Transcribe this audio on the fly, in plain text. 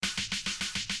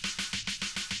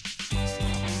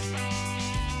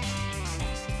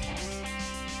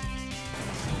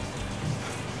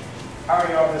How are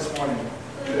y'all this morning?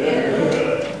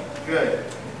 Good. Good.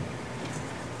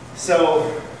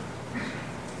 So,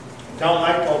 don't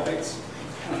like pulpits.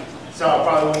 So I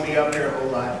probably won't be up there a whole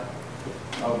lot.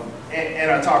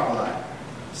 And I talk a lot.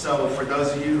 So for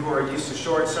those of you who are used to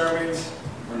short sermons,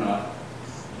 We're not.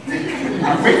 I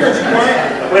figured you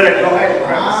weren't. But go ahead.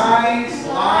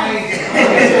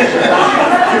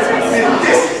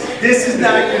 This is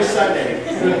not your Sunday.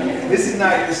 This is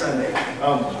not your Sunday.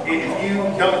 If you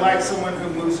don't like someone who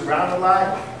moves around a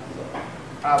lot,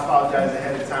 I apologize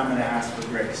ahead of time and I ask for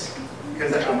grace.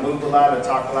 Because I move a lot, I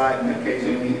talk a lot, and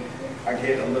occasionally I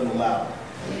get a little loud.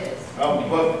 Yes.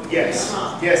 But yes,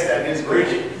 that is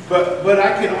great. But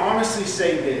I can honestly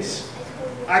say this.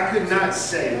 I could not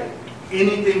say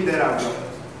anything that I wrote,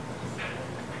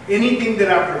 anything that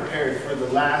I prepared for the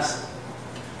last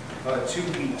 2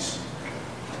 weeks.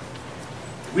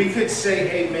 We could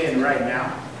say amen right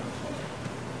now,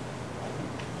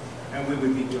 and we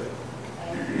would be good.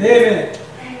 Amen.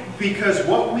 Because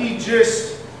what we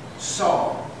just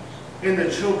saw in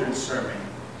the children's sermon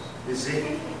is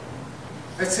it.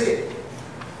 That's it.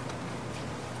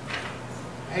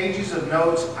 Pages of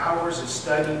notes, hours of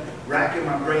study, racking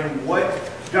my brain.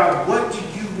 God, what do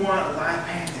you want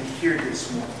Livepan to hear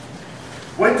this morning?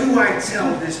 What do I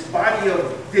tell this body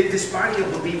of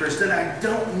believers that I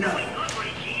don't know?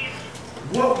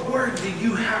 What word do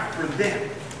you have for them?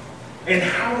 And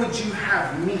how would you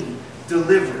have me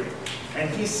deliver it? And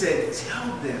he said,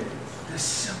 tell them the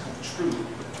simple truth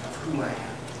of who I am.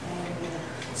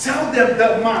 Tell them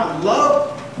that my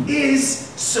love is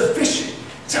sufficient.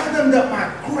 Tell them that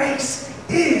my grace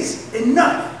is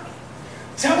enough.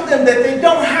 Tell them that they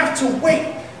don't have to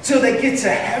wait till they get to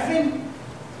heaven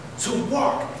to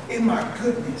walk in my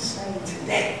goodness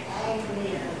today.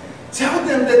 Tell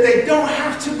them that they don't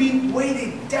have to be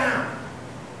weighted down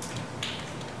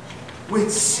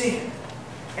with sin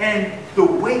and the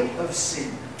weight of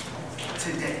sin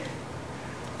today.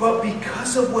 But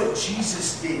because of what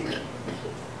Jesus did,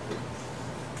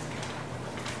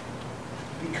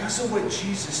 because of what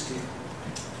Jesus did,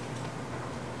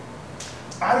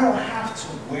 I don't have to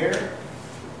wear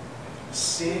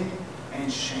sin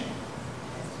and shame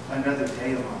another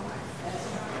day of my life.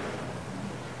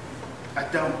 I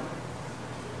don't.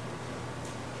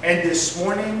 And this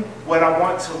morning, what I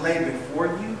want to lay before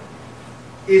you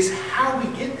is how we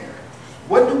get there.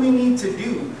 What do we need to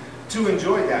do to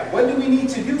enjoy that? What do we need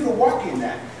to do to walk in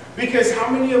that? Because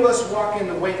how many of us walk in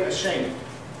the weight of shame?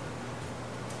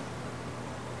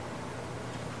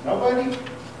 Nobody?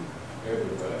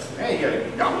 Everybody. Hey,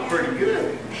 y'all pretty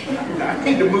good. I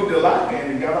need to move the lot, man,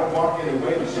 and y'all don't walk in the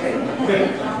way of shame.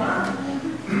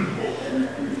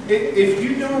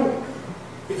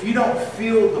 If you don't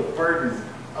feel the burden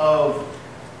of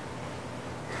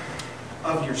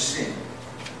your sin,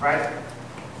 right?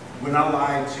 When I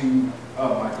lie to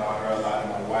my daughter, I lie to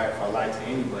my wife, I lie to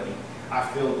anybody, I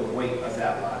feel the weight of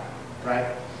that lie,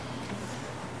 right?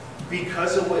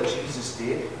 Because of what Jesus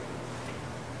did,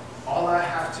 all I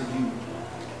have to do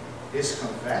is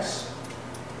confess,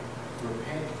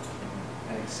 repent,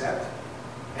 and accept,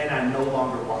 and I no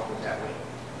longer walk with that weight.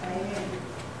 Amen.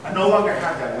 I no longer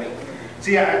have that weight.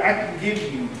 See, I can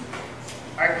give you,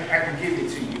 I can give it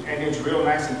to you, and it's real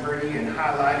nice and pretty and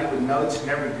highlighted with notes and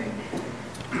everything.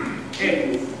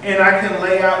 And I can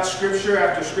lay out scripture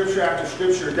after scripture after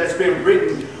scripture that's been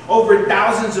written over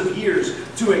thousands of years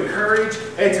to encourage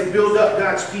and to build up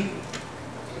God's people.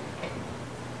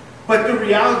 But the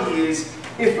reality is,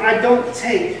 if I don't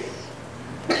take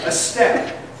a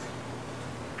step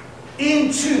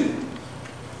into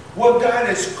what God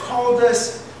has called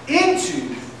us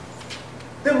into,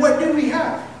 then what do we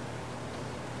have?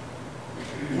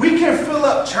 We can fill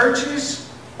up churches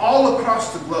all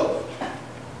across the globe.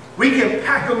 We can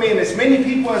pack them in, as many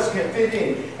people as can fit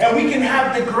in. And we can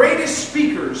have the greatest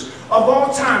speakers of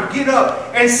all time get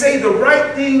up and say the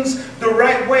right things the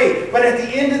right way. But at the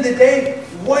end of the day,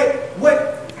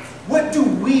 what do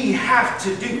we have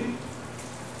to do?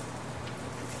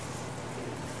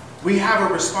 We have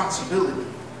a responsibility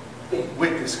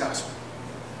with this gospel.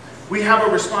 We have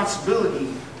a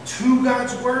responsibility to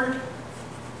God's word,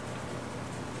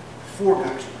 for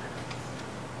God's word.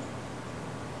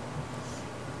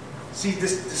 See,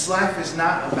 this life is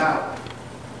not about,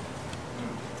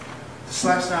 this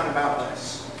life's not about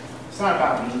us. It's not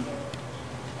about me.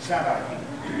 It's not about you.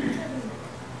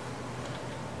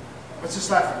 What's this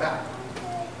life about?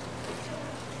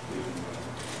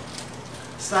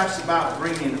 This life's about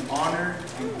bringing honor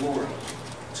and glory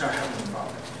to our Heavenly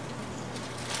Father.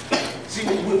 See,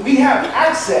 we have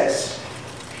access.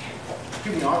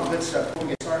 Give me all the good stuff before we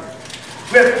get started.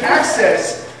 We have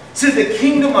access to the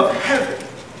kingdom of heaven.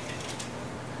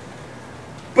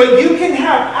 But you can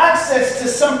have access to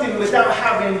something without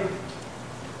having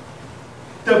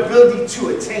the ability to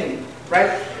attain it, right?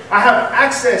 I have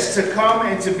access to come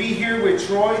and to be here with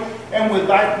Troy and with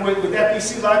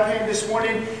FBC Life Pain this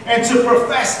morning and to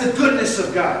profess the goodness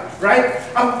of God, right?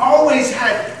 I've always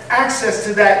had access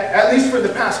to that, at least for the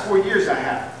past 4 years I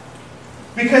have.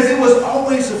 Because it was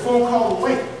always a phone call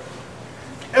away.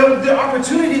 The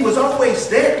opportunity was always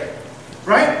there,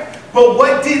 right? But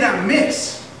what did I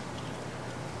miss?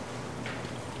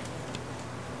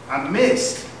 I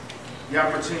missed the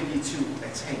opportunity to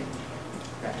attain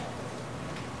that.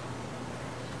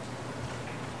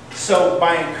 So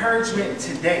my encouragement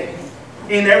today,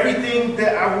 in everything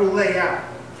that I will lay out,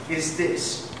 is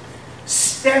this.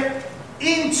 Step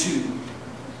into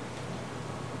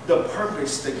the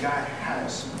purpose that God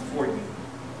has for you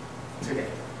today.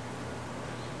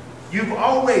 You've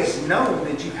always known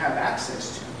that you have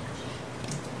access to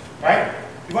it, right?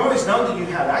 You've always known that you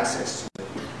have access to it.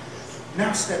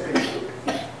 Now step into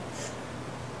it.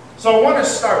 So I want to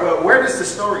start, well, where does the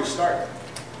story start?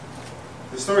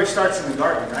 The story starts in the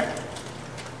garden, right?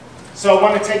 So I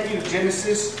want to take you to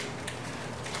Genesis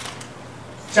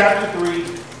chapter 3,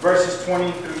 verses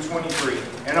 20 through 23.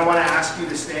 And I want to ask you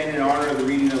to stand in honor of the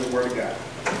reading of the Word of God.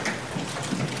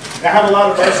 And I have a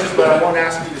lot of verses, but I won't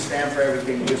ask you to stand for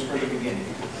everything, just for the beginning.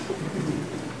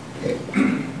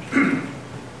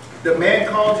 The man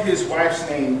called his wife's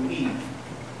name Eve,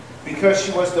 because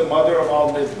she was the mother of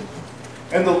all living.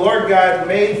 And the Lord God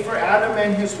made for Adam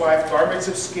and his wife garments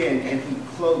of skin, and he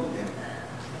clothed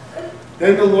them.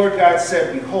 Then the Lord God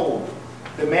said, behold,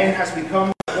 the man has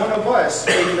become one of us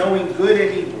in knowing good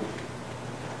and evil.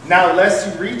 Now lest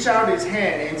he reach out his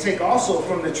hand and take also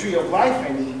from the tree of life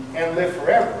and eat and live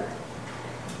forever.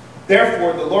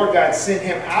 Therefore the Lord God sent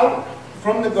him out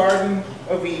from the Garden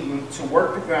of Eden to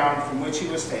work the ground from which he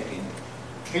was taken.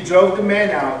 He drove the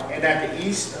man out, and at the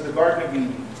east of the Garden of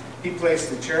Eden, he placed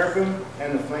the cherubim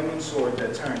and the flaming sword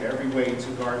that turned every way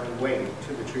to guard the way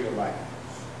to the tree of life.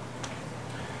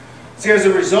 See, as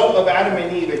a result of Adam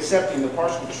and Eve accepting the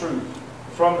partial truth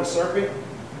from the serpent,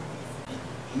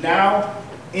 now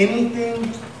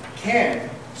anything can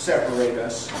separate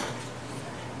us.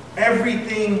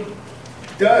 Everything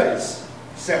does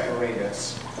separate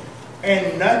us.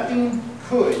 And nothing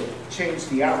could change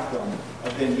the outcome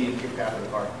of them being kicked out of the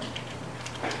garden.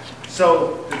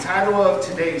 So the title of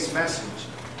today's message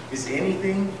is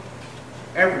Anything,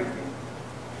 Everything,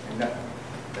 and Nothing.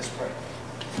 Let's pray.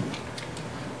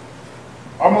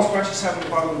 Our most precious Heavenly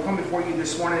Father, we come before you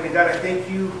this morning, and God, I thank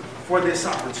you for this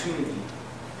opportunity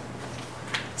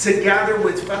to gather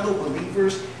with fellow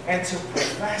believers and to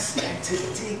profess and to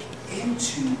dig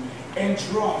into and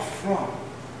draw from,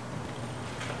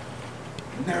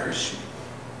 nourishing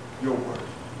your word.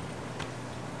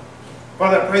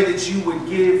 Father, I pray that you would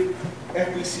give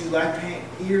FBC Life Pain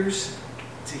ears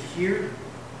to hear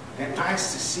and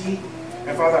eyes to see.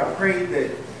 And Father, I pray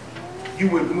that you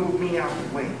would move me out of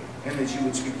the way and that you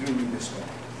would speak through me this way.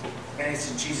 And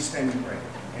it's in Jesus' name we pray.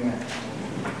 Amen.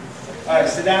 All right,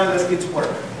 sit down and let's get to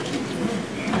work.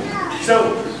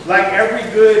 So, like every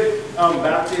good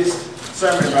Baptist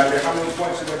sermon right there, how many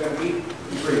points are there going to be?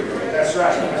 3. That's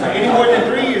right. Any more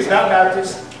than 3 is not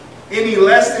Baptist. Any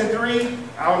less than 3,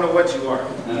 I don't know what you are.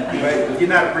 Right? You're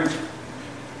not a preacher.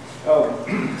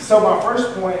 So my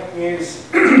first point is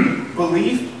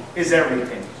belief is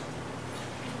everything.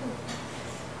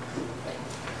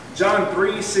 John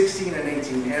 3, 16 and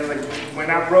 18. And like when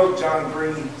I wrote John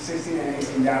 3, 16 and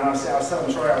 18 down, I was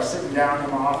telling Troy, I was sitting down in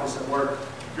my office at work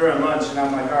during lunch, and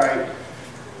I'm like, all right,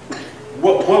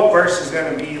 what verse is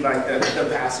going to be like the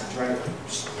passage, right?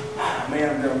 Man,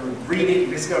 I'm going to read it.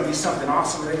 It's going to be something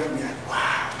awesome. They're going to be like,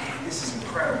 wow, man, this is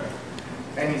incredible.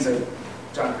 And he's like,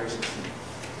 John 3, 16.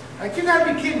 Like, you got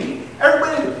to be kidding me.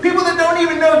 Everybody, people that don't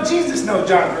even know Jesus know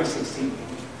John 3, 16.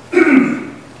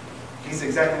 He's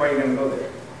exactly why you're going to go there.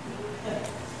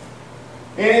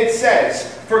 And it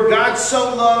says, for God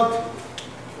so loved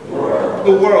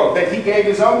the world that he gave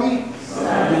his only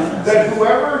Son, that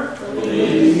whoever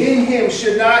believes in him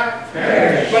should not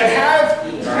perish, but have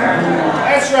eternal life.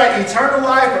 That's right, eternal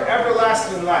life or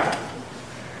everlasting life.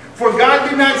 For God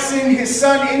did not send his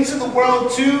Son into the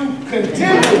world to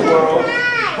condemn the world,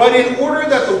 but in order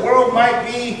that the world might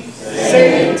be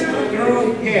saved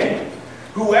through him.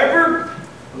 Whoever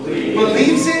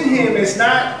believes in him is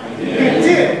not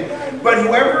condemned, but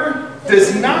whoever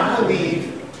does not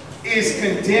believe is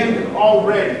condemned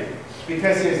already,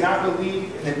 because he has not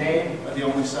believed in the name of the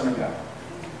only Son of God.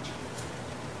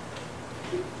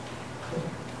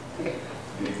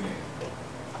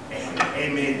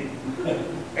 Amen.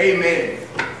 Amen.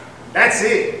 That's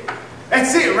it.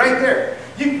 That's it right there.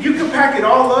 You can pack it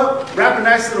all up, wrap a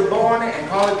nice little bow on it, and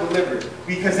call it delivered.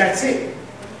 Because that's it.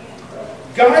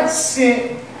 God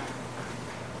sent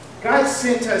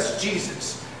us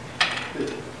Jesus.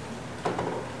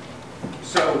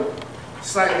 So,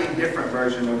 slightly different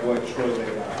version of what Troy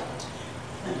laid out.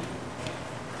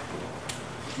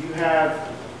 You have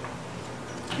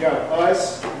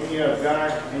us, and you have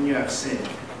God, and you have sin.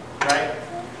 Right?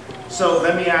 So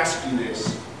let me ask you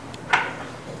this.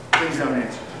 Please don't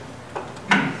answer.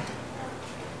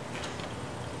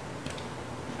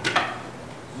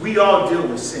 We all deal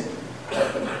with sin.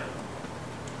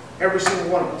 Every single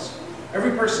one of us.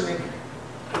 Every person in here.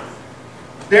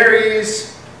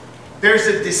 There's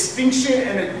a distinction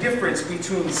and a difference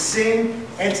between sin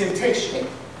and temptation.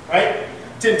 Right?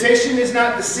 Temptation is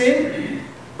not the sin,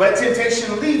 but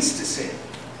temptation leads to sin.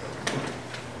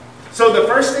 So the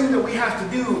first thing that we have to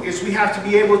do is we have to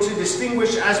be able to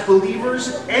distinguish as believers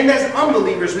and as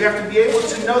unbelievers. We have to be able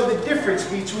to know the difference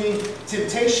between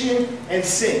temptation and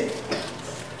sin.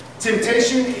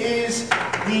 Temptation is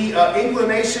the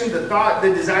inclination, the thought,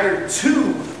 the desire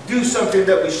to do something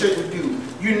that we shouldn't do.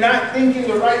 You're not thinking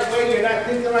the right way. You're not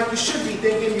thinking like you should be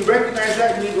thinking. You recognize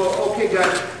that and you go, okay,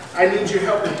 God, I need your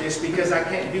help with this because I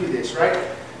can't do this, right?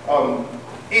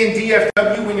 In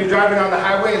DFW, when you're driving on the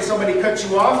highway and somebody cuts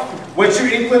you off, what's your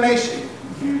inclination?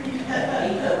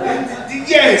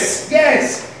 Yes.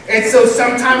 And so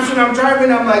sometimes when I'm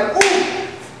driving, I'm like, ooh,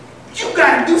 you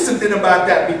got to do something about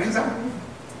that because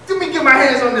let me get my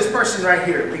hands on this person right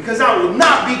here because I will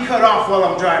not be cut off while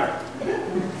I'm driving.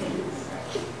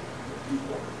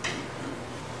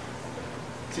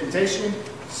 Temptation,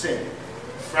 sin,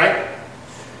 right?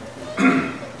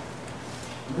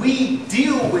 We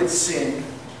deal with sin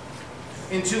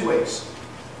in two ways,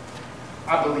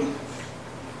 I believe.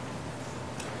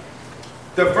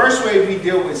 The first way we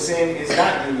deal with sin is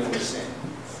not dealing with sin.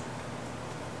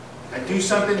 I do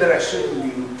something that I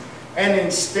shouldn't do, and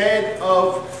instead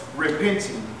of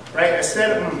repenting, right?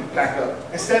 Instead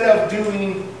of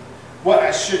doing what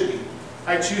I should do,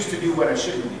 I choose to do what I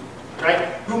shouldn't do,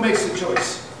 right? Who makes the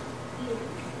choice?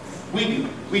 We do.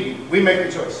 We make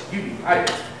the choice. You do. I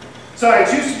do. So I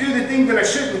choose to do the thing that I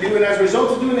shouldn't do, and as a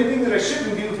result of doing the thing that I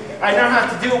shouldn't do, I now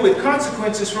have to deal with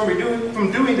consequences from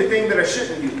doing the thing that I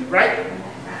shouldn't do, right?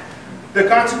 The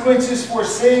consequences for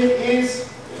sin is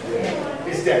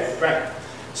death, right?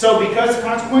 So because the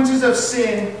consequences of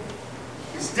sin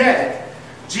is death,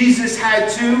 Jesus had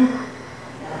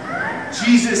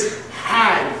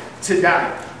to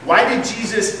die. Why did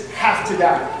Jesus have to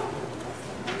die?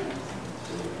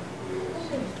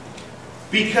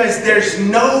 Because there's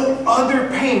no other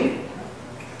payment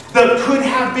that could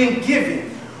have been given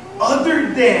other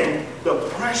than the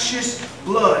precious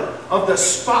blood of the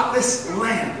spotless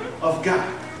Lamb of God.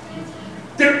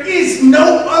 There is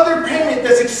no other payment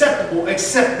that's acceptable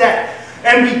except that.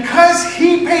 And because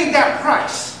He paid that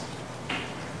price,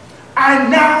 I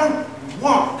now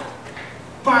walk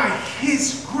by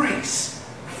His grace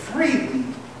freely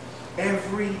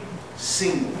every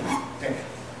single day.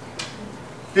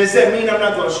 Does that mean I'm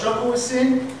not going to struggle with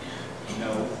sin?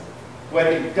 No. What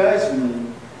it does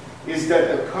mean is that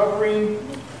the covering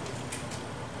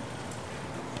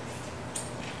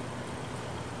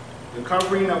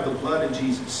of the blood of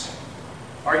Jesus.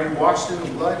 Are you washed in the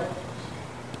blood?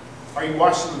 Are you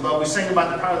washed in the blood? We sang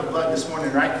about the power of the blood this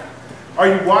morning, right? Are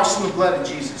you washed in the blood of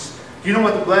Jesus? Do you know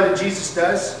what the blood of Jesus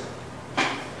does?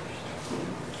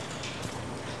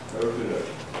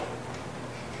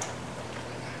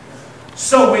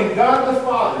 So when God the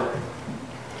Father,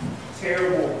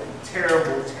 terrible.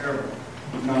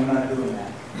 No, I'm not doing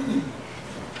that.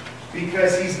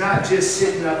 Because He's not just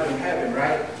sitting up in heaven,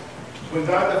 right? When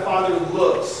God the Father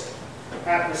looks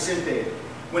at Placente,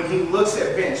 when He looks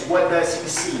at Vince, what does He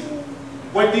see?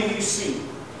 What do you see?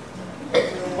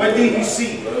 What do you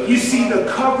see? You see the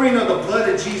covering of the blood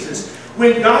of Jesus.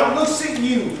 When God looks at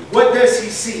you, what does He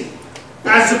see?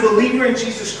 As a believer in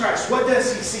Jesus Christ, what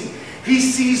does He see? He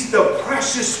sees the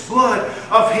precious blood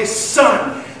of His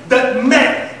Son that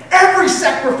met every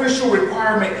sacrificial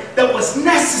requirement that was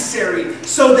necessary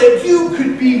so that you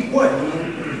could be what?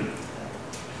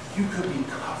 You could be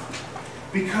covered.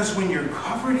 Because when you're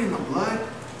covered in the blood,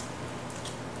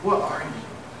 what are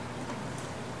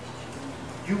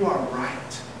you? You are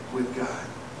right with God.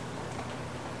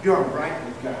 You are right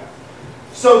with God.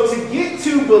 So to get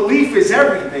to belief is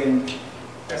everything.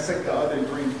 That's like the other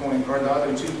 3 points, or the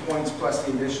other 2 points plus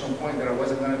the additional point that I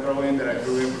wasn't going to throw in that I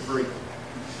threw in for free.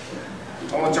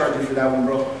 I won't charge you for that one,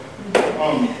 bro.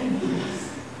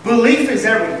 Belief is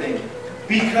everything.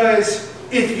 Because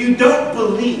if you don't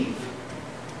believe,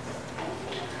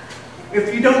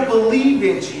 If you don't believe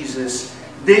in Jesus,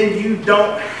 then you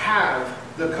don't have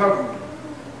the covering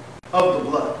of the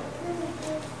blood.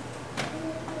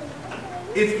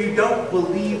 If you don't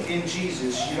believe in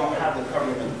Jesus, you don't have the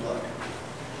covering of the blood.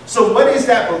 So what is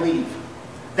that belief?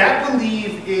 That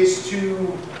belief is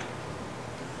to,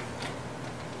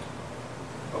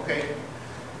 okay,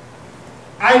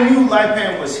 I knew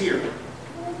Lipan was here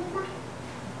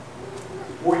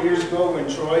 4 years ago when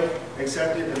Troy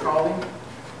accepted the calling.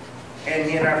 And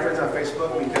he and I are friends on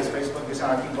Facebook because Facebook is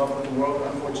how I keep up with the world,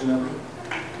 unfortunately.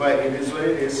 But it is what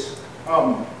it is.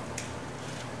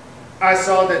 I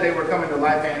saw that they were coming to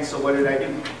Lipan, so what did I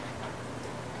do?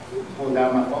 Pulled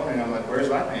out my phone and I'm like, where's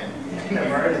Lipan?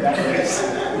 Never heard of that place.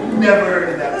 Never heard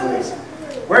of that place.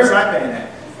 Where's Lipan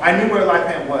at? I knew where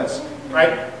Lipan was,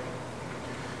 right?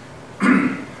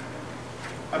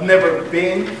 I've never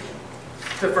been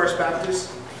to First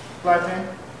Baptist Lipan.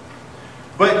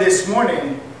 But this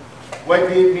morning, what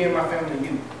did me and my family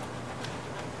do?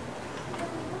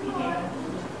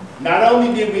 Not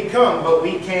only did we come, but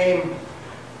we came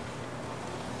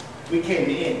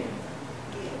in.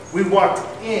 We walked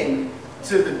in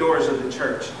to the doors of the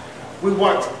church. We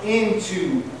walked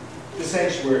into the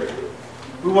sanctuary.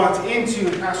 We walked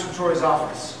into Pastor Troy's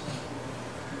office.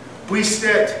 We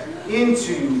stepped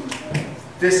into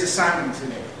this assignment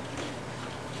today.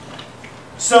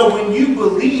 So when you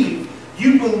believe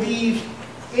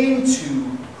into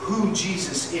who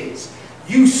Jesus is.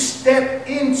 You step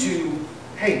into,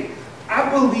 hey, I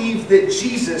believe that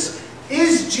Jesus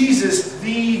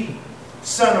the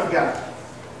Son of God.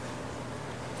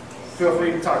 Feel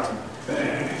free to talk to me.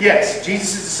 Yes,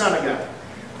 Jesus is the Son of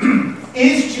God.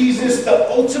 Is Jesus the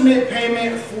ultimate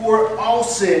payment for all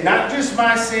sin? Not just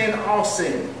my sin, all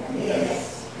sin.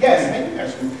 Yes. Yes,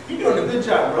 man, you're doing a good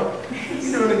job, bro.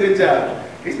 You're doing a good job.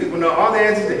 These people know all the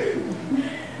answers.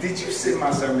 Did you sit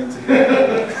my sermon today?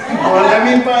 Well, let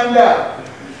me find out.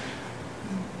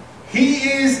 He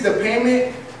is the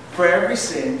payment for every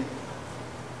sin.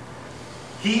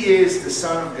 He is the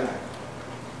Son of God.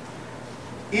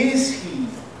 Is he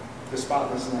the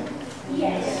spotless Lamb?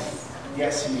 Yes.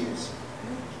 Yes, he is.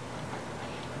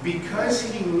 Because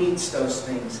he meets those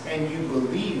things and you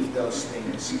believe those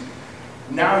things,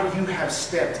 now you have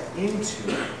stepped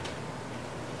into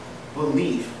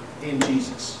belief in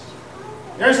Jesus.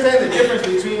 You understand the difference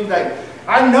between, like,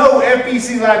 I know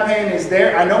FBC Lipan is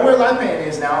there. I know where Lipan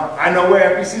is now. I know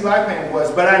where FBC Lipan was,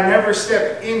 but I never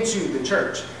stepped into the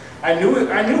church. I knew it.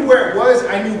 I knew where it was.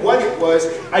 I knew what it was.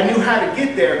 I knew how to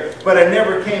get there, but I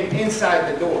never came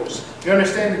inside the doors. You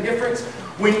understand the difference?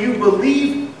 When you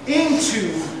believe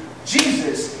into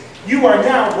Jesus, you are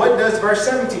now, what does verse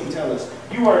 17 tell us?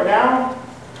 You are now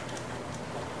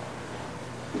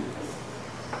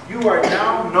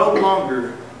no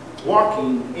longer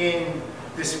walking in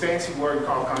this fancy word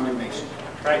called condemnation,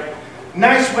 right?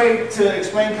 Nice way to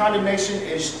explain condemnation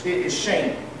is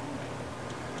shame.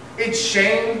 It's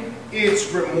shame,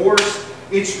 it's remorse,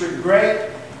 it's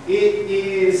regret, it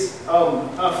is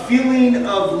a feeling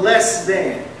of less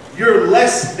than. You're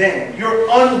less than, you're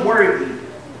unworthy.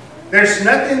 There's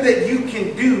nothing that you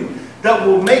can do that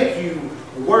will make you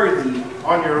worthy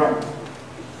on your own.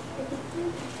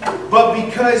 But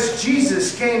because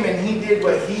Jesus came and he did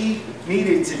what he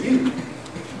needed to do,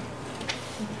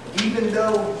 even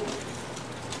though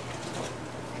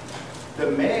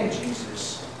the man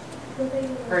Jesus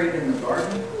prayed in the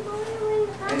garden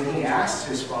and he asked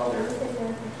his Father,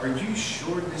 are you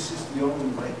sure this is the only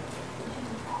way?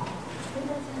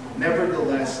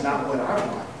 Nevertheless, not what I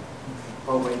want,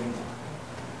 but what you want.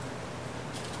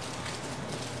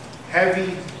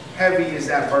 Heavy, heavy is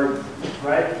that burden,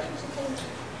 right?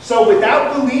 So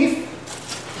without belief,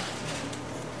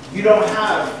 you don't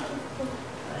have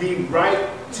the right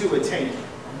to attain.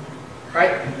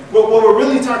 Right? What we're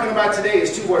really talking about today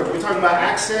is two words. We're talking about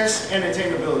access and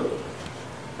attainability.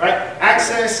 Right?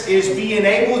 Access is being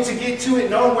able to get to it,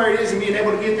 knowing where it is and being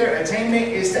able to get there. Attainment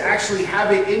is to actually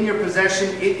have it in your possession.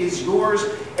 It is yours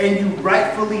and you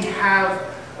rightfully have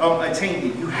attained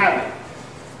it. You have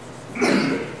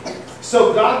it.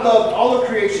 So God loved all of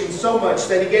creation so much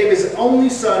that he gave his only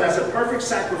son as a perfect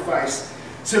sacrifice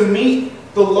to meet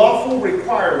the lawful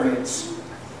requirements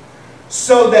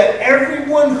so that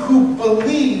everyone who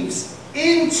believes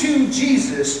into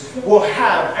Jesus will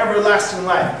have everlasting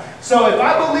life. So if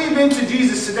I believe into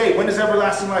Jesus today, when does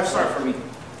everlasting life start for me?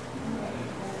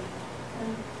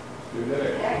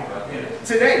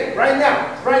 Today, right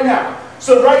now, right now.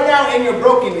 So right now in your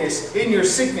brokenness, in your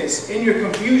sickness, in your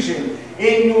confusion,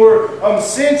 in your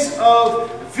sense of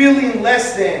feeling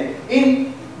less than,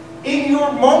 in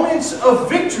your moments of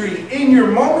victory, in your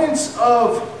moments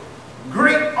of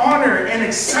great honor and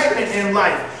excitement in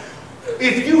life.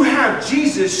 If you have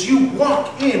Jesus, you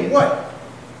walk in what?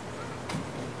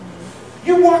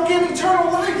 You walk in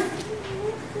eternal life.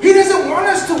 He doesn't want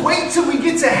us to wait till we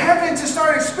get to heaven to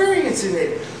start experiencing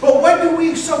it. But what do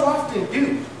we so often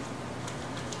do?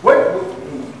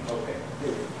 Okay.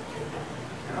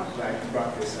 I'm glad you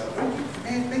brought this up.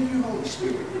 Man, thank you, Holy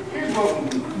Spirit. Here's what we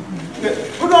do.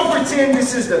 We're going to pretend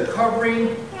this is the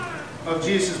covering of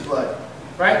Jesus' blood.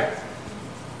 Right?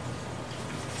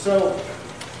 So,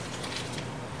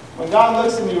 when God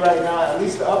looks at me right now, at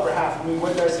least the upper half of me,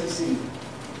 what does he see?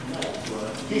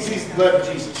 He sees the blood of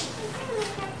Jesus.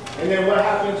 And then what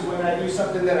happens when I do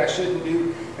something that I shouldn't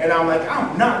do, and I'm like,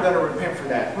 I'm not going to repent for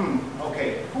that.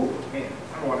 Okay, cool. Man,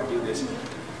 I don't want to do this.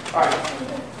 All right.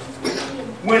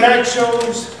 When I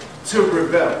chose to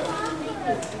rebel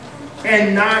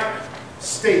and not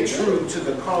stay true to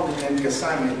the calling and the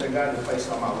assignment that God had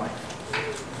placed on my life,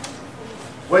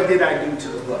 what did I do to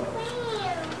the blood?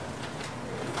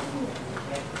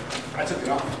 I took it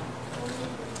off.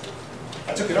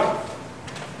 I took it off.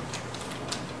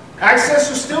 Access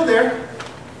was still there,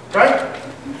 right?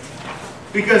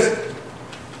 Because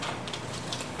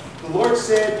the Lord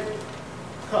said,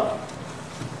 come.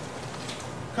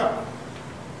 Come.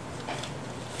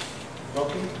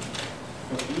 Broken,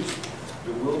 confused,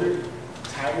 bewildered,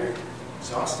 tired,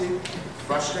 exhausted,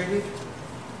 frustrated.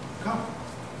 Come.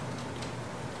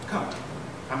 Come.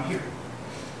 I'm here.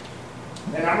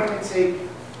 And I'm going to take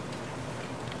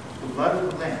the blood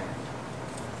of the Lamb.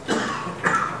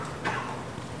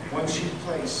 Once you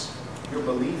place your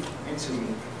belief into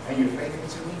me and your faith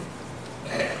into me,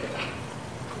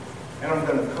 and I'm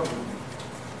going to cover you.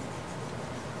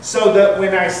 So that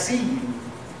when I see you,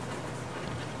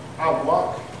 I'll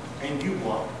walk and you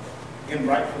walk in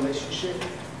right relationship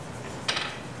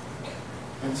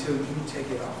until you take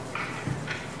it off.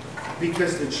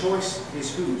 Because the choice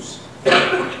is whose?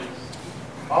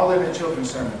 All in the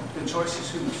children's sermon. The choice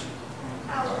is whose?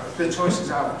 Ours. The choice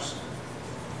is ours.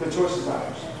 The choice is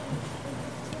ours.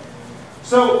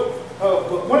 So,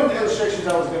 one of the illustrations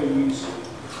I was going to use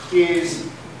is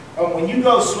when you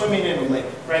go swimming in a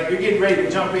lake, right? You're getting ready to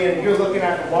jump in, and you're looking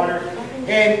at the water,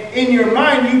 and in your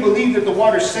mind you believe that the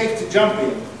water's safe to jump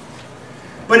in.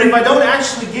 But if I don't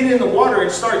actually get in the water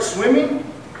and start swimming,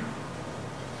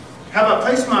 have I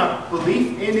placed my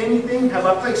belief in anything? Have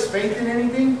I placed faith in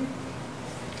anything?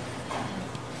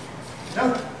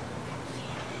 No.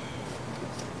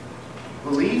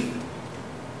 Belief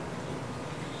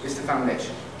is the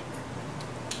foundation.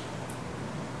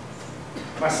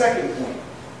 My second point.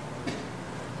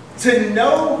 To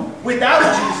know without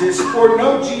Jesus or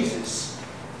know Jesus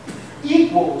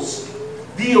equals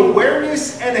the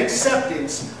awareness and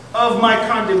acceptance of my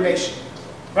condemnation.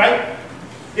 Right?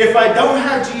 If I don't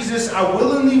have Jesus, I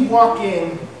willingly walk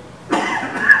in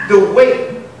the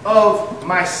weight of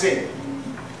my sin.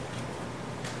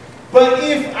 But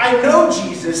if I know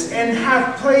Jesus and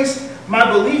have placed my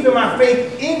belief and my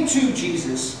faith into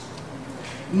Jesus,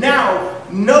 now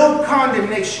no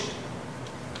condemnation.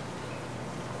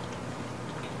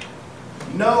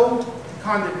 No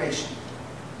condemnation.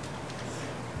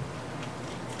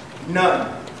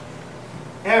 None.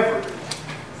 Ever.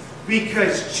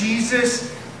 Because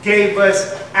Jesus gave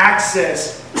us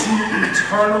access to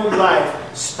eternal life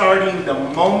starting the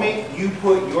moment you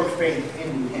put your faith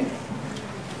in Him.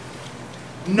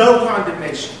 No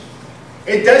condemnation.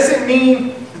 It doesn't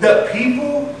mean that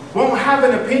people won't have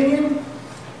an opinion.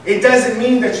 It doesn't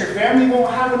mean that your family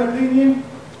won't have an opinion.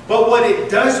 But what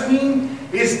it does mean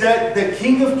is that the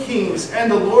King of Kings and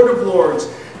the Lord of Lords,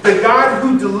 the God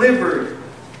who delivered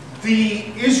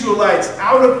the Israelites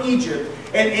out of Egypt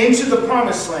and into the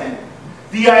promised land,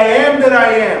 the I am that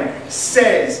I am,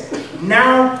 says,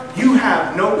 now you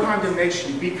have no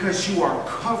condemnation because you are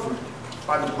covered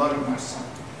by the blood of my Son.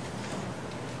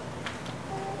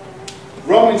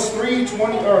 Romans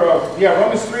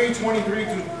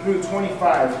 3:23 through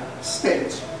 25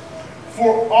 states,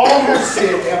 for all have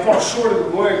sinned and fall short of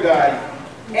the glory of God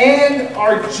and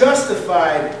are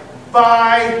justified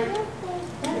by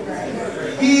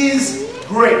His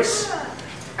grace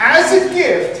as a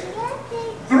gift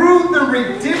through the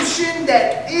redemption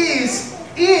that is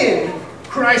in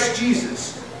Christ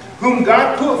Jesus, whom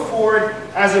God put forward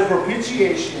as a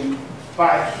propitiation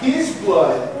by His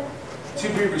blood to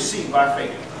be received by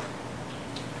faith.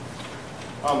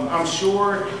 I'm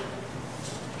sure,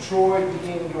 Troy,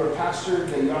 being your pastor,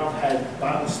 that y'all had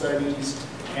Bible studies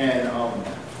and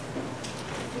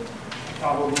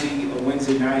probably a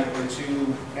Wednesday night or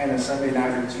two and a Sunday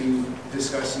night or two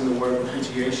discussing the word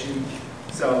propitiation.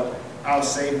 So I'll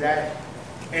save that.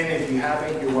 And if you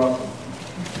haven't, you're welcome.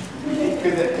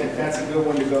 Because that's a good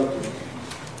one to go through.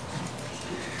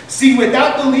 See,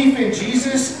 without belief in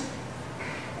Jesus,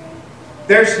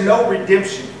 there's no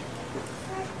redemption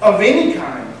of any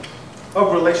kind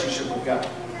of relationship with God.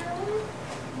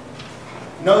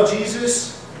 No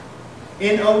Jesus,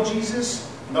 N-O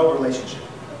Jesus, no relationship.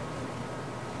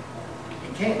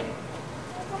 You can't.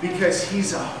 Because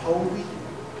he's a holy,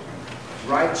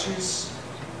 righteous,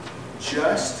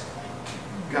 just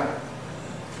God.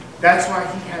 That's why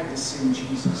he had to send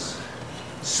Jesus.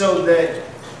 So that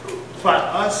by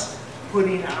us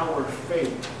putting our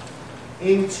faith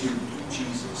into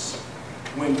Jesus,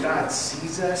 when God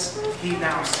sees us, he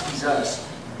now sees us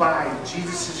by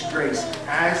Jesus' grace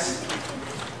as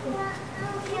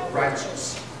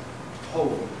righteous,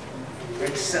 holy,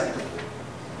 acceptable,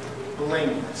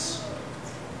 blameless.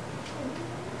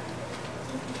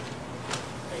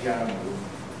 God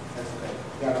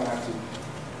don't have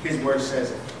to. His word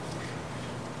says it.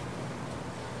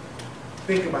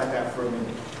 Think about that for a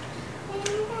minute.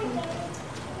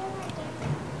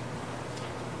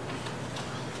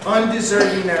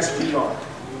 Undeserving as we are,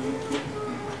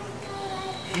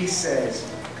 he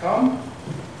says, come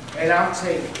and I'll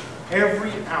take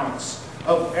every ounce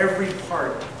of every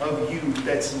part of you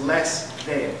that's less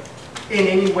than in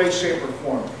any way, shape, or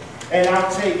form. And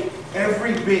I'll take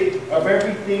every bit of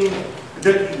everything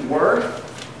that you were,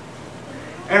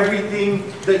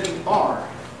 everything that you are,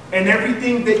 and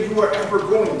everything that you are ever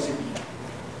going to be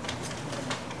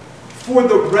for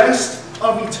the rest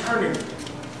of eternity.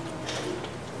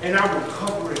 And I will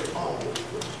cover it all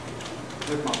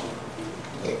with my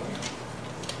word.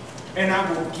 And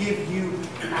I will give you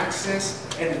access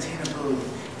and attainability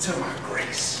to my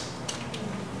grace.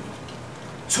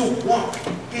 To walk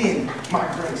in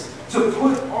my grace. To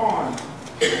put on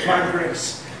my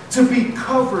grace. To be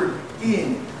covered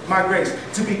in my grace.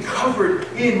 To be covered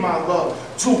in my love.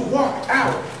 To walk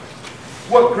out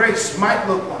what grace might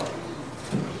look like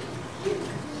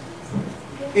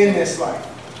in this life.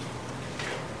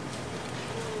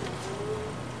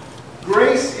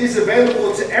 Grace is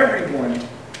available to everyone,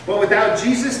 but without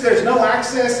Jesus, there's no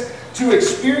access to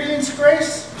experience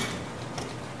grace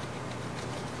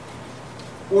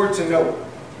or to know it.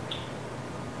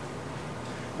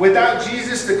 Without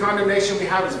Jesus, the condemnation we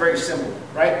have is very simple,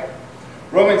 right?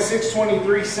 Romans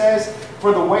 6:23 says,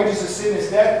 for the wages of sin is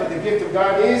death, but the gift of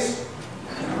God is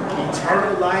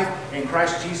eternal life in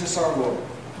Christ Jesus our Lord.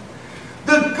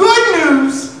 The good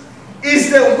news is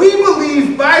that we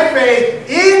believe by faith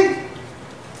in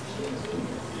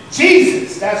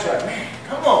Jesus. That's right, man.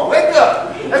 Come on, wake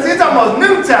up. It's almost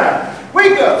noon time.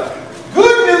 Wake up.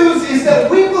 Good news is that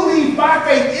we believe by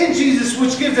faith in Jesus,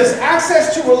 which gives us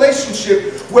access to a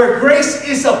relationship where grace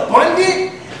is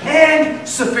abundant and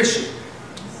sufficient.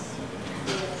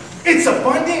 It's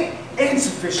abundant and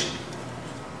sufficient.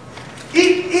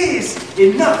 It is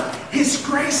enough. His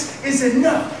grace is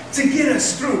enough to get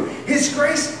us through. His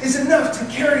grace is enough to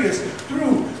carry us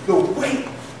through the weight.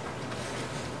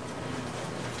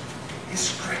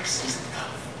 His grace is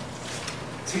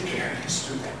enough to carry us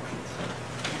through that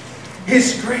weight.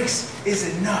 His grace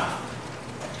is enough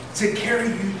to carry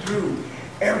you through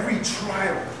every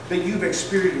trial that you've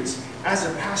experienced as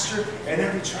a pastor and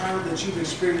every trial that you've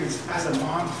experienced as a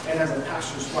mom and as a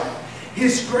pastor's wife.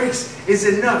 His grace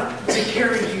is enough to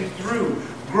carry you through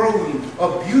growing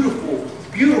a beautiful,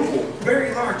 beautiful,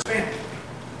 very large family.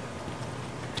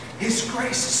 His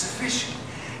grace is sufficient.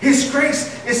 His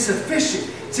grace is sufficient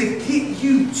to get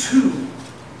you to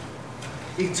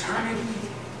eternity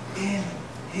in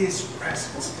His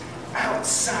presence,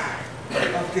 outside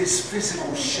of this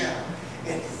physical shell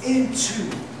and into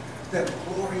the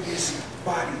glorious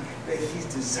body that He's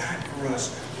designed for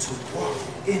us to walk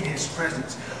in His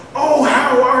presence. Oh,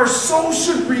 how our soul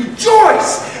should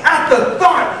rejoice at the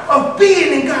thought of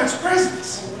being in God's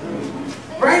presence.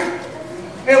 Right?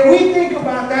 And we think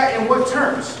about that in what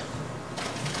terms?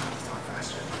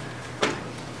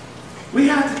 We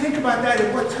have to think about that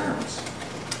in what terms?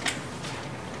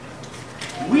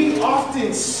 We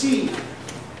often see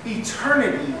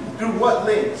eternity through what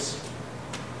lens?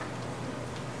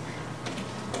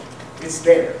 It's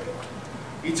there.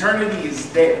 Eternity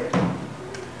is there.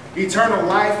 Eternal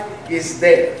life is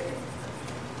there.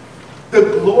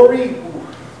 The glory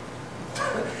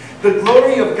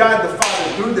of God the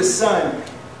Father through the Son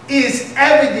is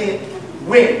evident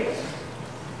when?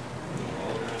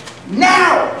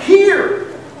 Now, here,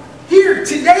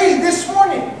 today, this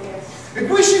morning. If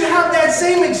we should have that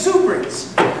same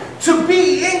exuberance to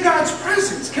be in God's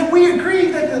presence. Can we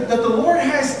agree that the Lord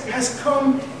has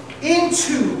come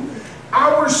into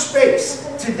our space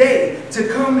today to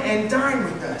come and dine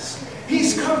with us?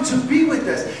 He's come to be with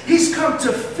us. He's come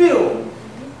to fill.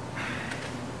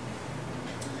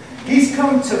 He's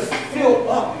come to fill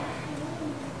up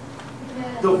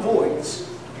the voids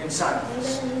inside of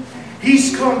us.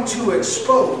 He's come to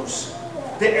expose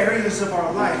the areas of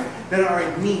our life that are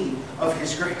in need of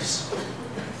His grace.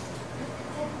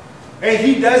 And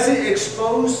He doesn't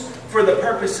expose for the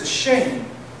purpose of shame.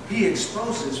 He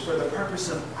exposes for the purpose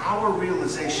of our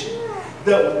realization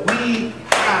that we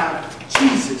have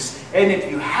Jesus. And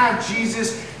if you have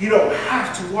Jesus, you don't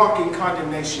have to walk in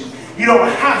condemnation. You don't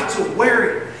have to wear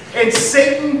it. And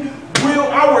Satan will,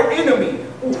 our enemy,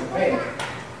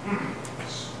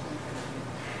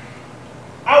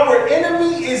 our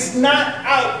enemy is not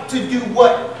out to do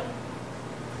what?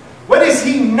 What does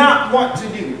he not want to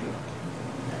do?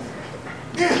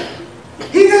 Yeah.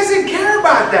 He doesn't care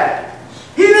about that.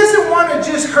 He doesn't want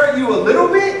to just hurt you a little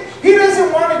bit. He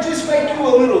doesn't want to just make you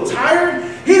a little tired.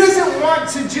 He doesn't want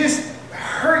to just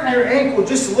hurt your ankle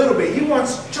just a little bit. He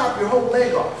wants to chop your whole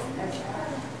leg off.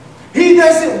 He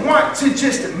doesn't want to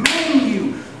just maim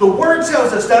you. The Word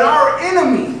tells us that our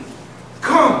enemy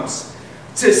comes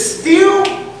to steal,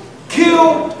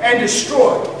 kill, and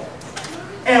destroy.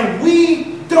 And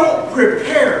we don't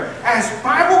prepare as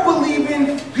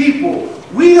Bible-believing people.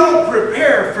 We don't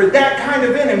prepare for that kind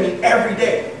of enemy every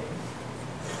day.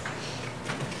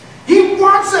 He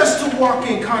wants us to walk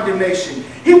in condemnation.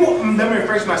 Let me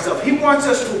rephrase myself. He wants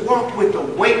us to walk with the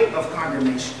weight of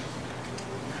condemnation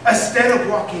instead of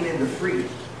walking in the freedom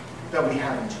that we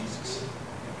have in Jesus.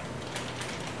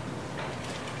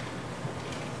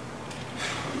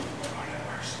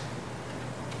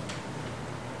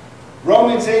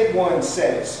 Romans 8:1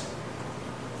 says,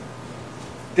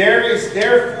 "There is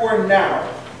therefore now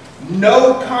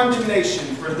no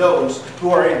condemnation for those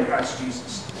who are in Christ Jesus."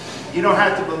 You don't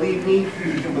have to believe me.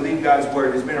 You can believe God's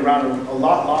Word. It's been around a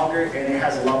lot longer, and it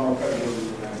has a lot more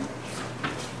credibility than that.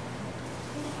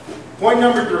 Point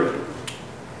number 3.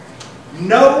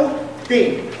 No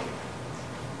thing,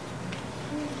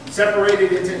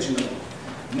 separated intentionally,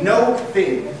 no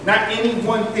thing, not any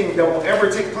one thing that will ever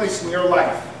take place in your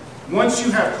life. Once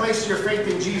you have placed your faith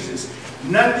in Jesus,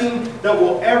 nothing that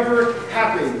will ever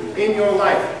happen in your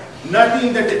life,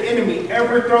 nothing that the enemy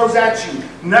ever throws at you,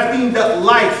 nothing that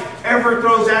life ever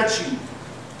throws at you,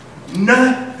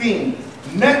 nothing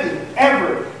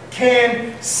ever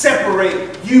can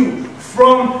separate you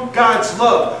from God's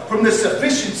love, from the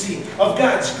sufficiency of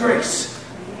God's grace,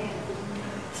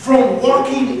 from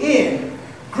walking in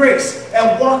grace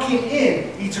and walking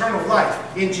in eternal life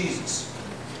in Jesus.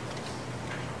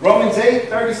 Romans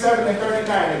 8:37 and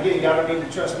 39, again, y'all don't need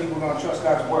to trust me, we're going to trust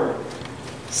God's Word,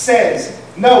 says,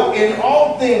 "No, in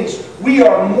all things we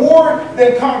are more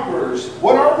than conquerors."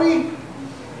 What are we?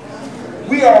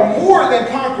 We are more than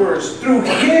conquerors through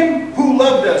Him who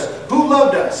loved us. Who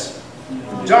loved us?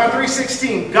 John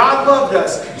 3:16, God loved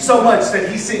us so much that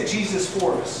He sent Jesus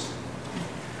for us.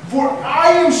 "For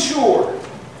I am sure,"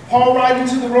 Paul writing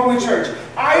to the Roman church,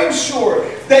 "I am sure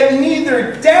that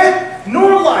neither death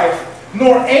nor life,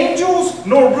 nor angels,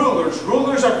 nor rulers."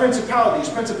 Rulers are principalities.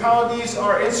 Principalities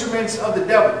are instruments of the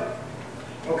devil.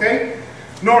 Okay?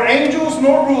 "Nor angels,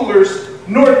 nor rulers,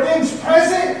 nor things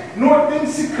present, nor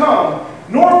things to come,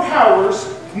 nor powers,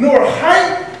 nor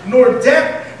height, nor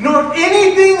depth, nor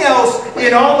anything else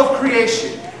in all of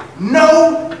creation."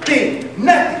 No thing,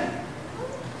 nothing,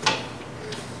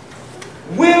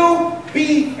 will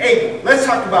be able. Let's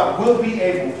talk about will be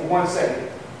able for 1 second.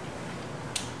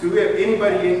 Do we have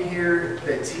anybody in here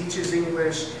that teaches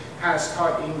English, has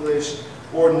taught English,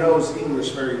 or knows English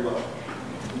very well?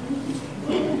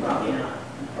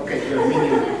 Okay, good. Me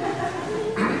neither.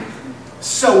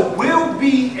 So, will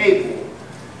be able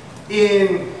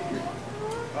in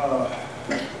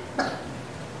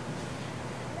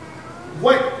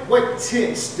what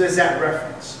tense does that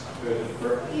reference?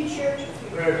 Future.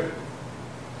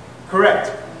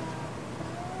 Correct.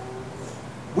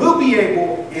 Will be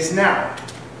able is now.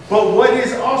 But what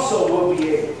is also will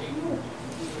be able?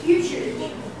 Future.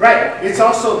 Right. It's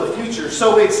also the future.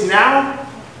 So it's now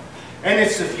and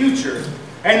it's the future.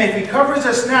 And if He covers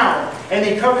us now and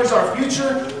He covers our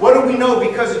future, what do we know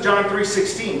because of John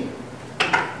 3:16?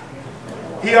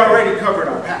 He already covered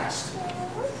our past.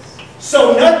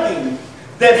 So nothing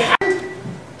that happened,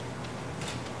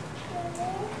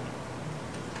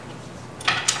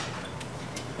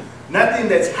 nothing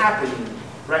that's happening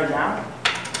right now,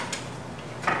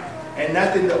 and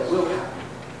nothing that will happen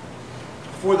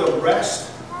for the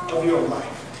rest of your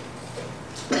life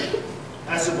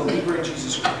as a believer in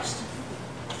Jesus Christ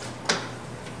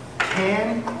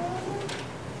can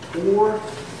or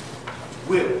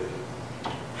will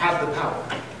have the power,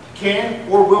 can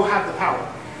or will have the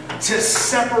power to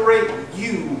separate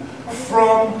you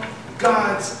from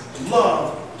God's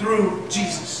love through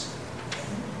Jesus.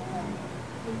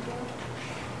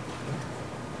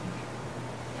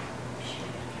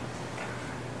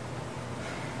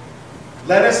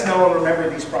 Let us know and remember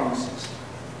these promises.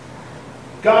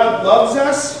 God loves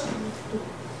us.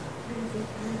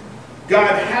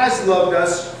 God has loved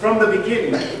us from the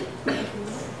beginning.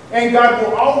 And God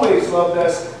will always love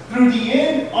us through the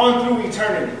end on through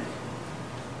eternity.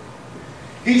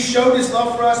 He showed His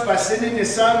love for us by sending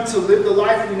His Son to live the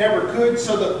life we never could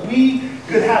so that we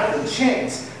could have the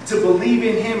chance to believe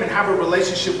in Him and have a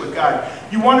relationship with God.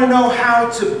 You want to know how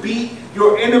to beat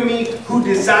your enemy who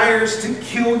desires to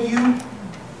kill you,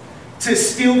 to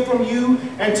steal from you,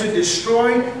 and to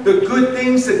destroy the good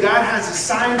things that God has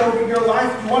assigned over your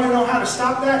life? You want to know how to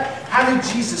stop that? How did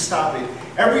Jesus stop it?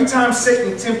 Every time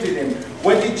Satan tempted Him,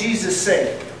 what did Jesus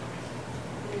say?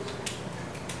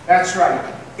 That's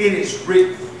right. It is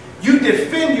written. You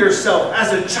defend yourself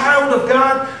as a child of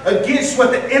God against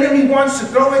what the enemy wants to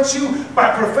throw at you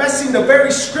by professing the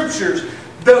very scriptures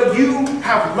that you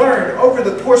have learned over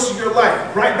the course of your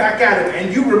life right back at him.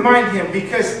 And you remind him,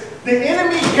 because the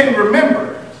enemy can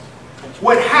remember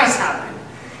what has happened.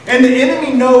 And the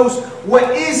enemy knows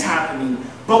what is happening.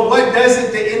 But what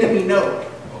doesn't the enemy know?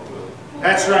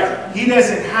 That's right. He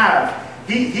doesn't have.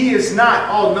 He is not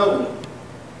all-knowing.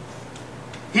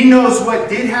 He knows what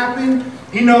did happen.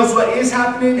 He knows what is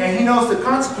happening. And he knows the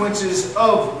consequences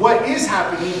of what is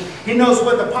happening. He knows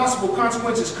what the possible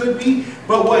consequences could be.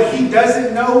 But what he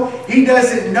doesn't know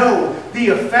the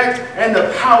effect and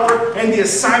the power and the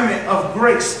assignment of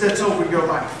grace that's over your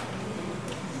life.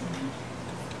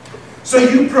 So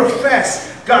you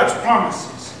profess God's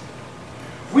promises.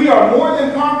 We are more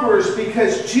than conquerors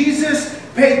because Jesus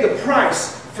paid the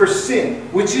price for sin,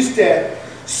 which is death,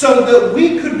 so that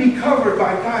we could be covered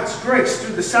by God's grace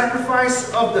through the sacrifice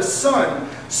of the Son,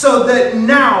 so that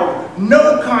now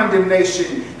no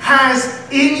condemnation has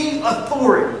any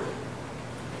authority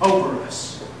over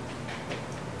us.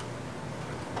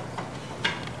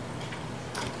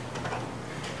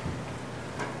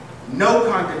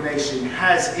 No condemnation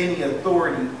has any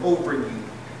authority over you.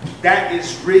 That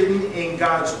is written in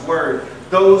God's Word.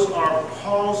 Those are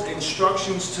Paul's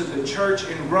instructions to the church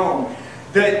in Rome.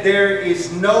 That there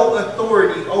is no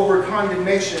authority over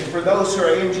condemnation for those who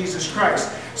are in Jesus Christ.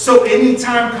 So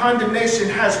anytime condemnation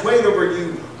has weight over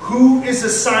you, who is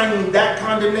assigning that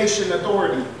condemnation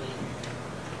authority?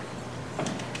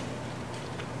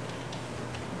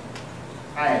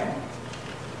 I am.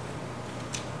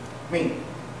 Me.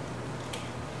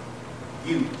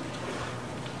 You.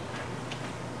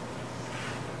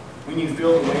 When you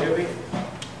feel the weight of it,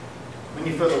 when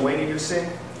you feel the weight of your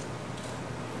sin,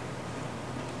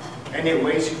 and it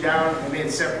weighs you down and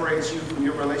it separates you from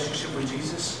your relationship with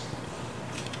Jesus,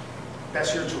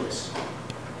 that's your choice.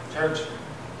 Church,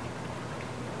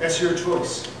 that's your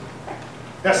choice.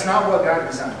 That's not what God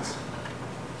designs.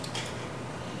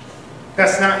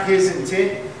 That's not His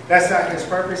intent. That's not His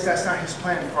purpose. That's not His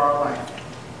plan for our life.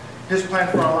 His plan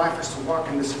for our life is to walk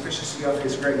in the sufficiency of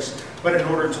His grace. But in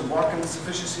order to walk in the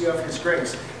sufficiency of His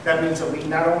grace, that means that we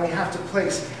not only have to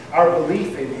place our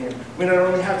belief in Him, we not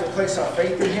only have to place our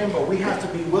faith in Him, but we have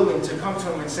to be willing to come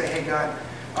to Him and say, hey God,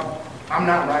 I'm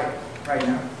not right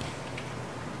now.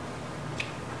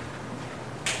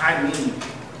 I need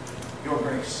your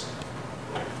grace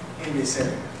in this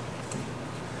area.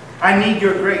 I need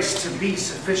your grace to be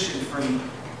sufficient for me.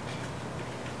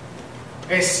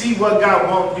 And see what God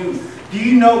won't do. Do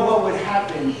you know what would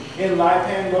happen in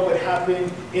Lipan? What would happen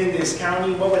in this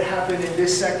county? What would happen in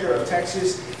this sector of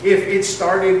Texas if it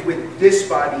started with this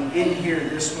body in here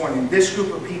this morning, this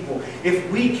group of people? If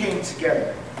we came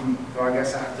together, so I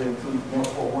guess I have to include more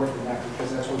Fort Worth in that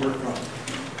because that's where we're from.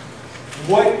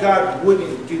 What God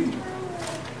wouldn't do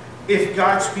if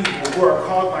God's people who are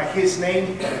called by His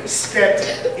name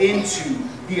stepped into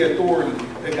the authority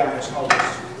that God has called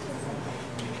us to.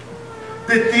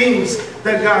 The things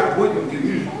that God wouldn't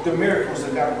do, the miracles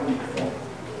that God wouldn't perform.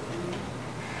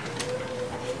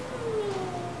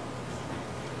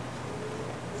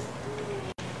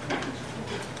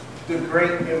 The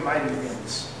great and mighty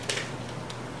things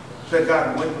that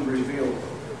God wouldn't reveal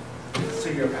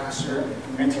to your pastor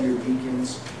and to your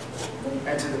deacons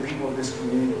and to the people of this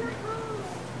community.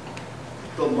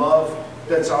 The love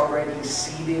that's already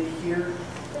seated here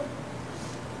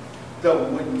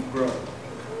that wouldn't grow.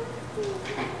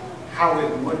 How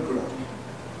it would grow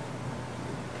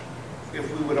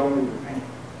if we would only repent.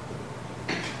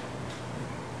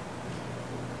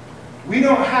 We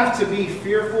don't have to be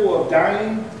fearful of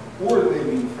dying or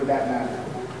living for that matter.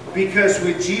 Because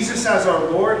with Jesus as our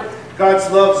Lord, God's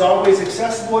love is always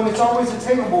accessible and it's always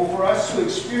attainable for us to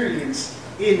experience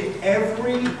in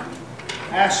every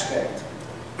aspect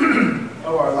of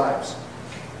our lives.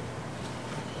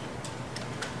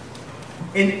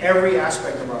 In every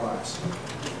aspect of our lives.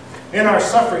 In our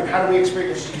suffering, how do we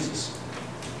experience Jesus?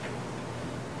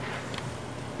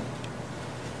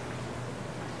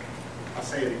 I'll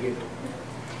say it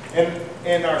again.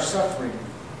 In our suffering,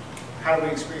 how do we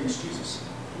experience Jesus?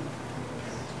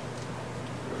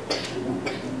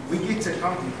 We get to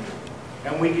come to Him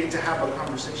and we get to have a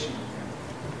conversation with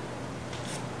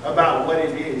Him about what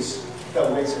it is that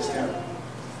weighs us down.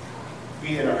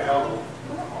 Be it our health,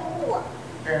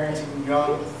 parenting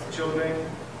young children,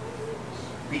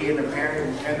 being a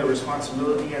parent and the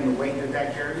responsibility and the weight that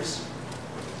that carries,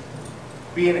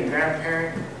 being a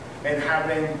grandparent and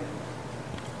having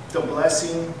the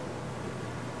blessing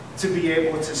to be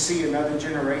able to see another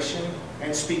generation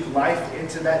and speak life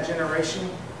into that generation,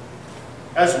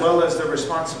 as well as the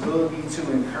responsibility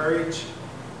to encourage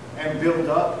and build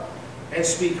up and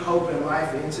speak hope and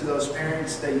life into those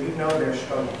parents that you know their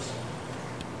struggles.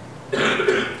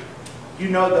 You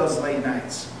know those late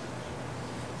nights.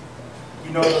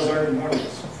 You know those early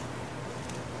mornings.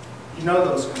 You know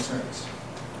those concerns.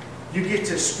 You get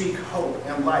to speak hope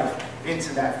and life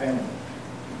into that family.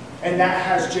 And that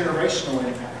has generational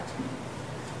impact.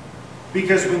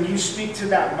 Because when you speak to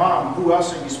that mom, who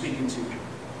else are you speaking to?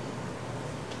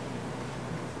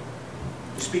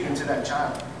 You're speaking to that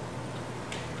child.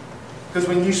 Because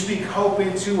when you speak hope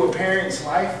into a parent's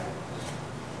life,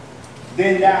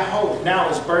 then that hope now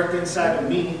is birthed inside of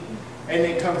me and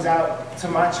it comes out to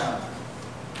my child.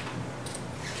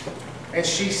 And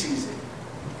she sees it.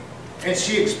 And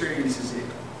she experiences it.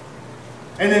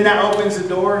 And then that opens the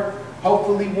door,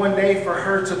 hopefully one day, for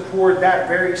her to pour that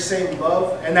very same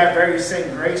love and that very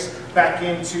same grace back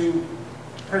into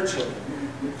her children.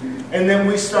 And then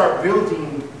we start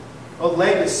building a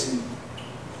legacy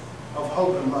of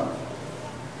hope and love.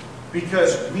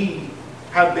 Because we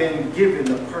have been given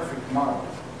the perfect model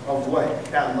of what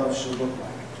that love should look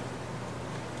like.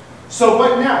 So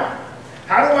what now?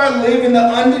 How do I live in the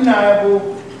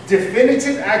undeniable,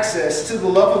 definitive access to the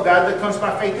love of God that comes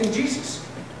by faith in Jesus?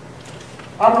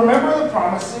 I remember the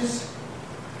promises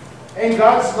and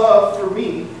God's love for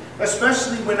me,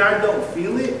 especially when I don't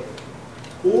feel it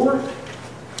or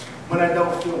when I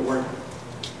don't feel worthy.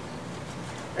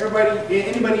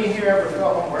 Anybody in here ever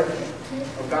felt unworthy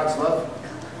of God's love?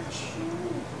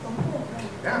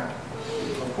 Yeah,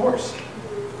 of course.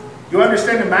 You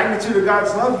understand the magnitude of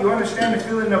God's love. You understand the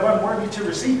feeling of unworthy to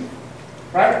receive it.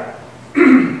 Right?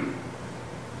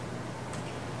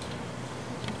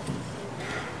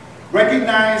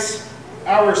 Recognize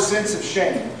our sense of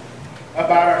shame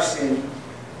about our sin,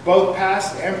 both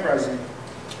past and present,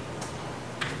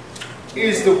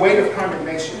 is the weight of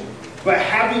condemnation. But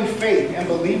having faith and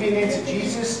believing into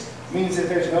Jesus means that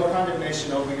there's no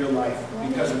condemnation over your life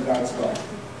because of God's love.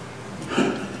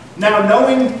 Now,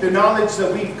 knowing the knowledge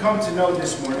that we've come to know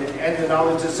this morning, and the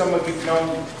knowledge that some of you've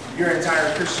known your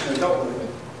entire Christian adulthood,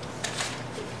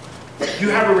 you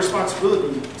have a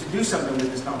responsibility to do something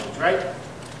with this knowledge, right?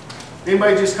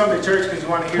 Anybody just come to church because you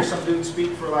want to hear some dude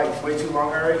speak for like way too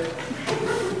long already?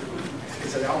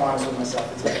 It's like, I'm honest with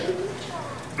myself. It's like,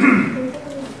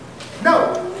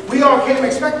 no, we all came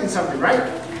expecting something, right?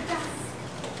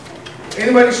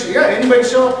 Anybody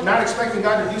show up not expecting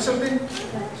God to do something?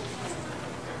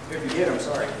 If you did, I'm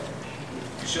sorry.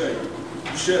 You should.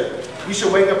 You should. You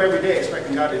should wake up every day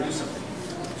expecting God to do something.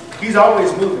 He's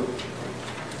always moving.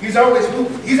 He's always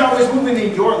moving. He's always moving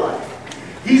in your life.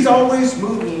 He's always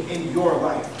moving in your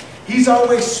life. He's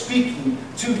always speaking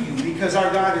to you because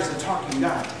our God is a talking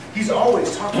God. He's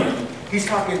always talking to you. He's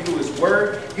talking through His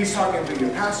Word. He's talking through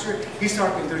your pastor. He's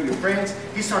talking through your friends.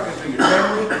 He's talking through your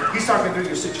family. He's talking through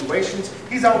your situations.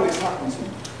 He's always talking to you.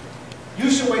 You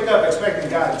should wake up expecting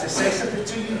God to say something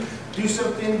to you, do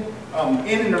something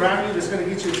in and around you that's going to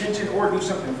get your attention, or do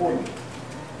something for you.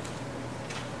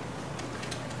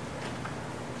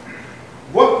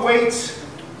 What weight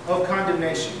of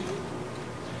condemnation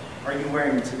are you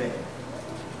wearing today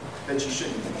that you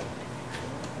shouldn't be?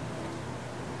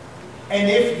 And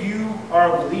if you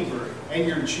are a believer and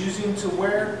you're choosing to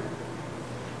wear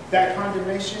that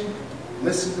condemnation,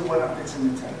 listen to what I'm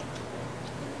fixing to tell you.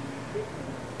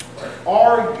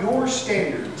 Are your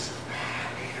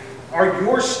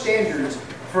standards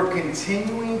for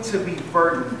continuing to be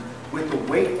burdened with the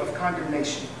weight of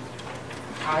condemnation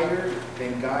higher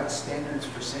than God's standards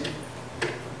for sin?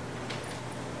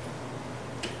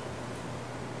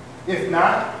 If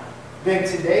not, then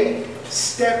today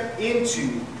step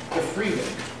into the freedom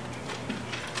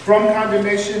From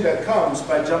condemnation that comes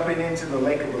by jumping into the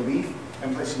lake of belief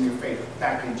and placing your faith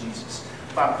back in Jesus.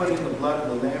 By putting the blood of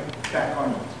the Lamb back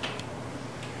on you.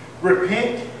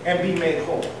 Repent and be made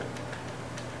whole.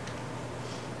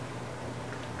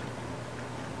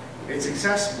 It's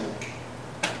accessible,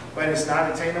 but it's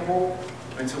not attainable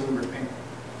until we repent.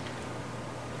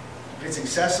 It's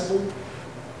accessible,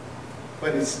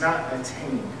 but it's not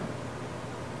attained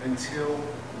until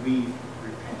we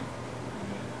repent.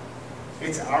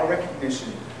 It's our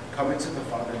recognition coming to the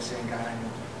Father and saying, God, I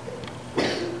need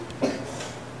you.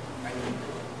 I need you.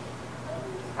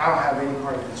 I don't have any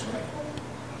part of this right.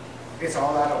 It's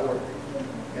all out of order,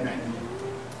 and I need you.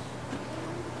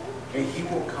 And He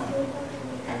will come,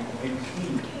 and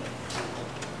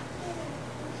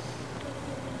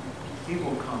He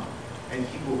will come, and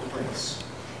He will place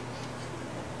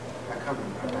that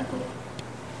covering right back over.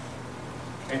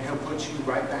 And He'll put you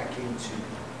right back into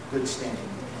good standing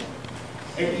with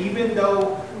Him. And even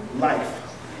though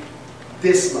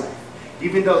this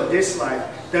life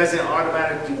doesn't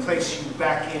automatically place you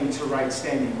back into right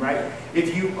standing, right?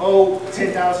 If you owe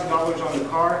 $10,000 on the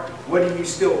car, what do you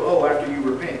still owe after you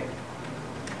repent?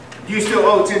 You still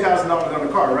owe $10,000 on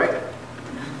the car, right?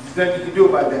 There's nothing you can do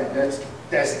about that.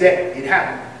 That's debt. It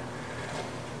happened.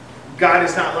 God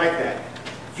is not like that.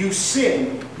 You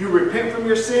sin, you repent from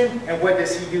your sin, and what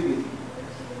does He do with you?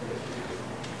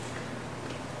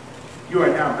 You are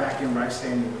now back in right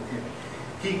standing with Him.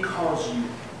 He calls you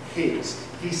His.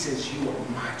 He says, you are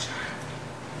my child.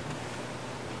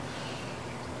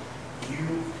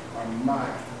 You are my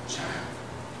child.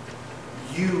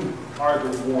 You are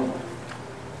the one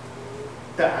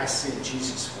that I sent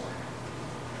Jesus for.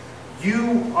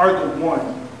 You are the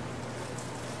one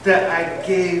that I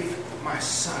gave my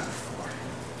son for.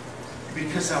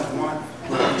 Because I want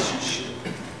a relationship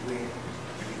with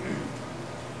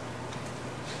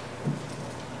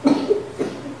you.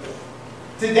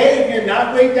 Today, if you're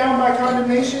not weighed down by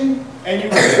condemnation and you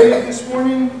repented this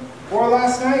morning or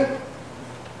last night,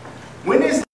 when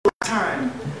is the last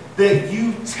time that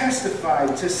you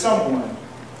testified to someone,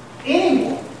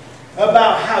 anyone,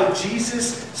 about how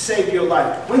Jesus saved your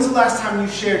life? When's the last time you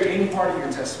shared any part of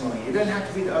your testimony? It doesn't have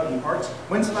to be the ugly parts.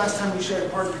 When's the last time you shared a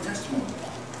part of your testimony?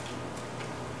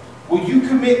 Will you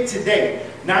commit today?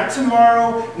 Not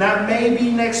tomorrow, not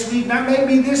maybe next week, not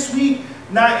maybe this week,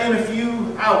 not in a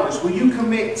few hours. Will you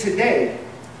commit today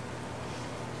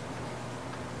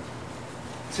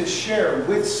to share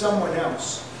with someone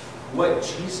else what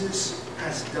Jesus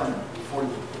has done for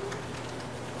you?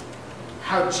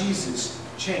 How Jesus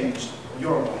changed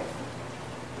your life.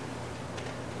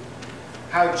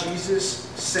 How Jesus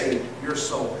saved your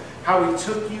soul. How He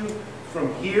took you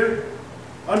from here,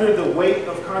 under the weight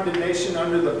of condemnation,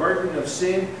 under the burden of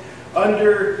sin,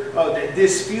 under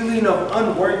this feeling of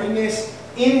unworthiness,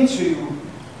 into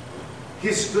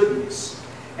His goodness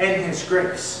and His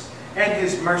grace and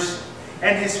His mercy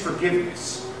and His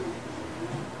forgiveness.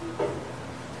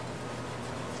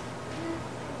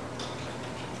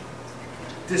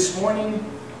 This morning,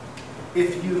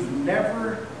 if you've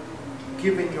never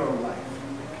given your life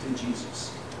to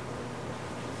Jesus,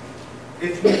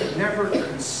 if you've never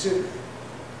considered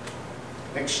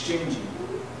exchanging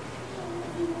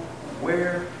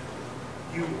where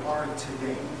you are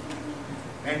today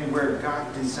and where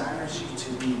God desires you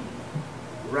to be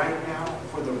right now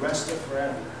for the rest of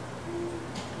forever,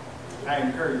 I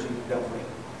encourage you, don't wait.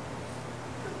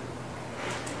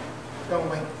 Don't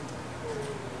wait.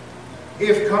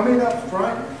 If coming up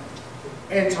front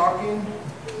and talking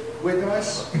with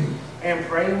us and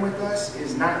praying with us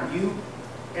is not you,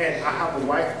 and I have a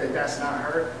wife that's not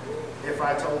her, if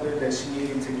I told her that she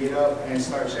needed to get up and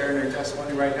start sharing her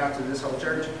testimony right now to this whole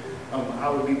church, I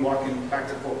would be walking back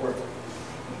to Fort Worth.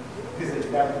 Because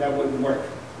that wouldn't work.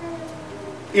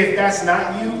 If that's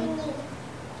not you,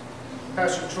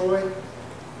 Pastor Troy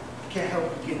can't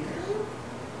help you get there.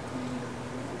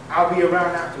 I'll be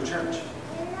around after church.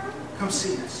 Come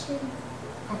see us.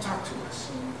 Come talk to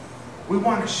us. We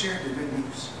want to share the good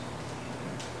news.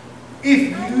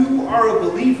 If you are a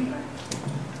believer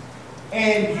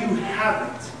and you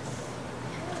haven't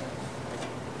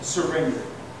surrendered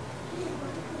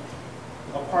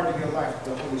a part of your life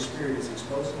the Holy Spirit is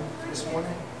exposing this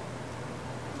morning,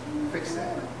 fix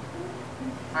that.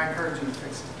 I encourage you to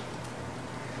fix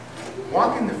it.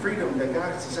 Walk in the freedom that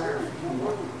God has desired for you to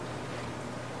walk in.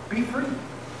 Be free.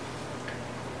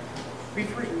 Be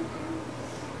free.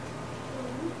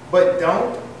 But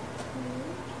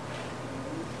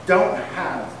don't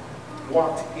have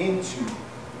walked into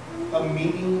a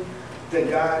meeting that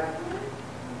God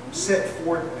set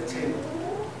forth a table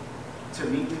to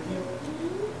meet with you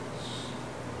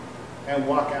and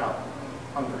walk out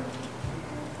hungry.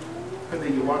 Whether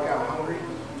you walk out hungry,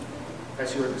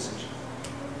 that's your decision.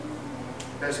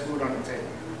 There's food on the table.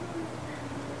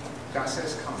 God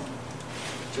says, come.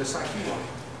 Just like you are.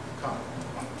 Come.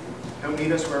 He'll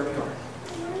meet us where we are.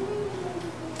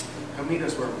 He'll meet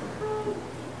us where we are.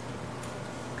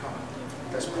 Come.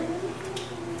 Let's pray.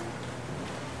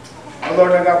 Our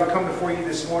Lord and God, we come before you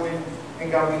this morning,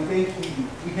 and God, we thank you.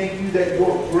 We thank you that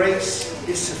your grace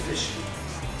is sufficient.